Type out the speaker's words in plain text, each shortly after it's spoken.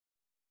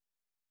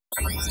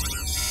Since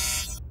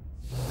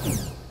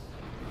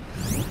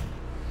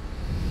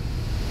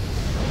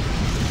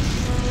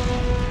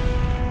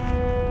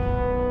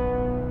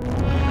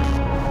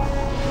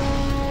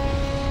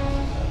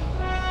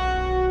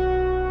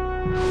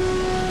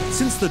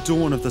the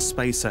dawn of the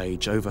space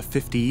age over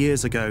 50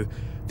 years ago,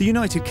 the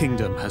United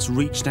Kingdom has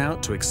reached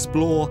out to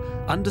explore,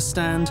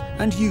 understand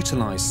and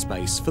utilise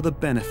space for the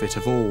benefit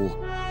of all.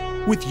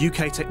 With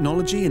UK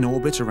technology in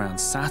orbit around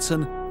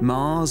Saturn,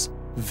 Mars,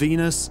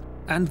 Venus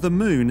and the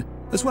Moon,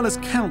 as well as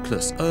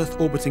countless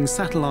Earth-orbiting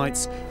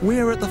satellites,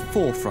 we're at the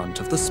forefront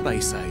of the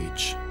space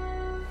age.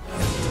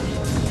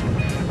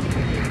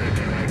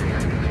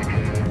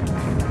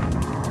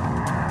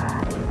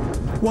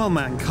 While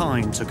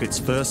mankind took its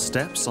first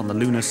steps on the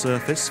lunar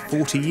surface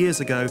 40 years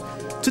ago,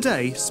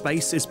 today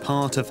space is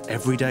part of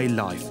everyday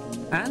life.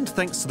 And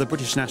thanks to the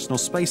British National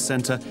Space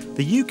Centre,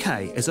 the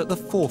UK is at the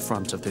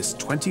forefront of this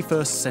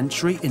 21st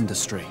century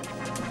industry.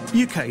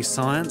 UK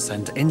science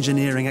and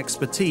engineering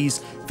expertise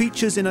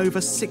features in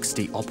over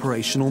 60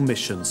 operational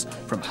missions,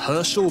 from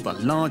Herschel, the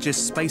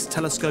largest space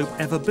telescope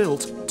ever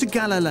built, to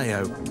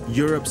Galileo,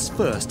 Europe's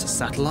first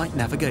satellite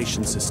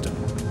navigation system.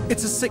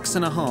 It's a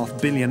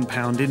 £6.5 billion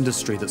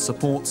industry that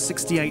supports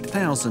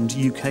 68,000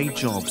 UK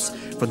jobs,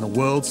 from the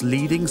world's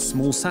leading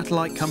small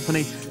satellite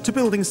company to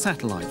building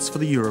satellites for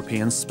the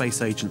European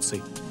Space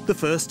Agency, the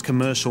first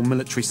commercial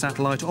military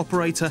satellite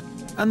operator,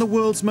 and the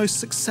world's most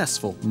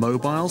successful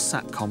mobile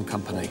satcom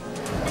company.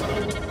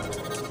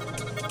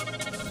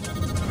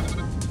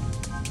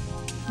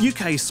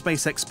 UK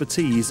space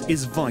expertise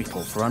is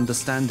vital for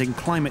understanding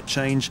climate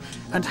change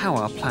and how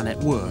our planet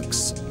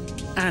works,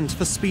 and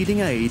for speeding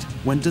aid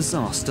when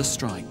disaster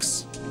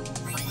strikes.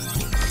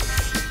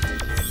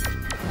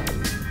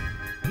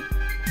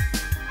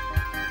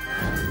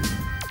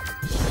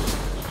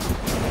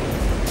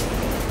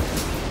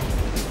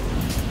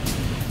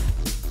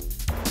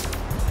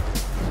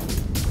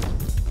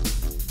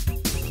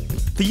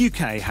 The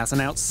UK has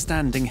an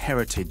outstanding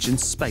heritage in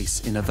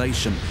space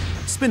innovation.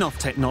 Spin-off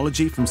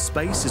technology from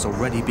space is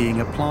already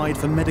being applied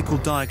for medical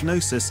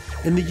diagnosis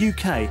in the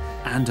UK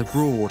and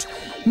abroad.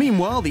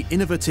 Meanwhile, the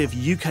innovative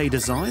UK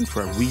design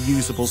for a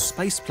reusable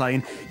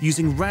spaceplane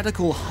using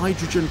radical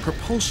hydrogen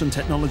propulsion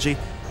technology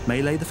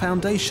may lay the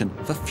foundation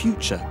for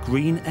future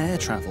green air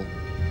travel.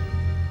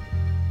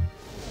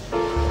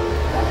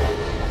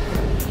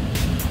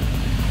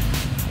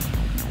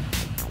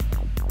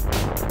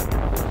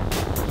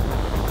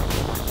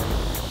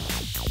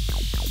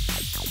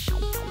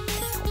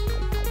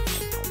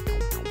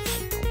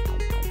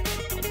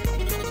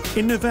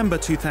 In November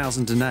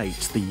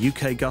 2008, the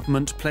UK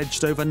government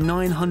pledged over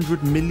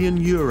 €900 million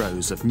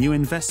of new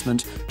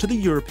investment to the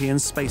European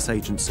Space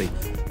Agency,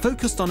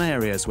 focused on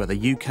areas where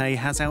the UK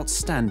has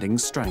outstanding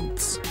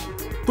strengths.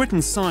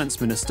 Britain's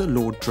Science Minister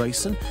Lord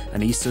Drayson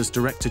and ESA's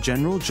Director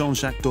General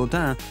Jean-Jacques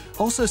Dordain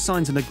also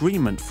signed an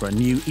agreement for a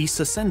new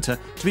ESA Centre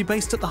to be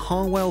based at the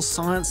Harwell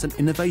Science and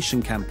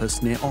Innovation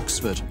Campus near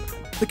Oxford.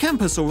 The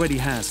campus already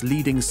has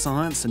leading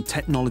science and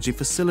technology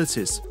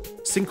facilities,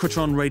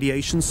 synchrotron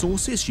radiation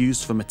sources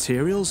used for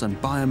materials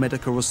and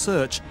biomedical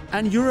research,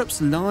 and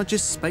Europe's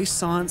largest space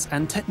science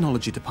and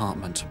technology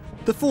department.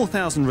 The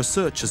 4,000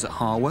 researchers at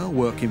Harwell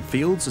work in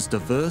fields as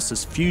diverse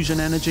as fusion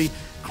energy,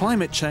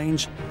 climate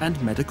change and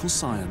medical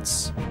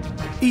science.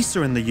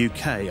 ESA in the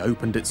UK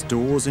opened its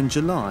doors in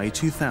July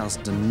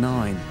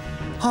 2009.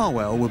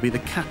 Harwell will be the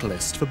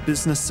catalyst for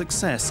business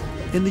success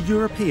in the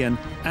European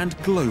and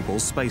global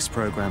space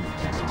programme.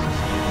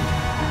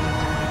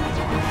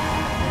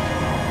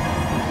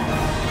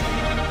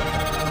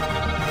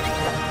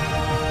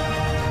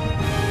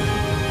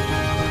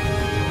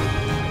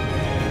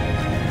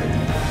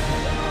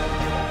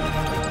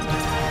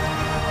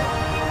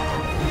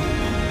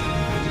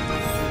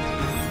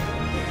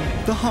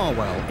 The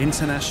Harwell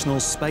International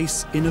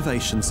Space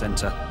Innovation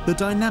Centre, the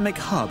dynamic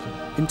hub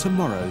in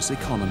tomorrow's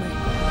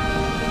economy.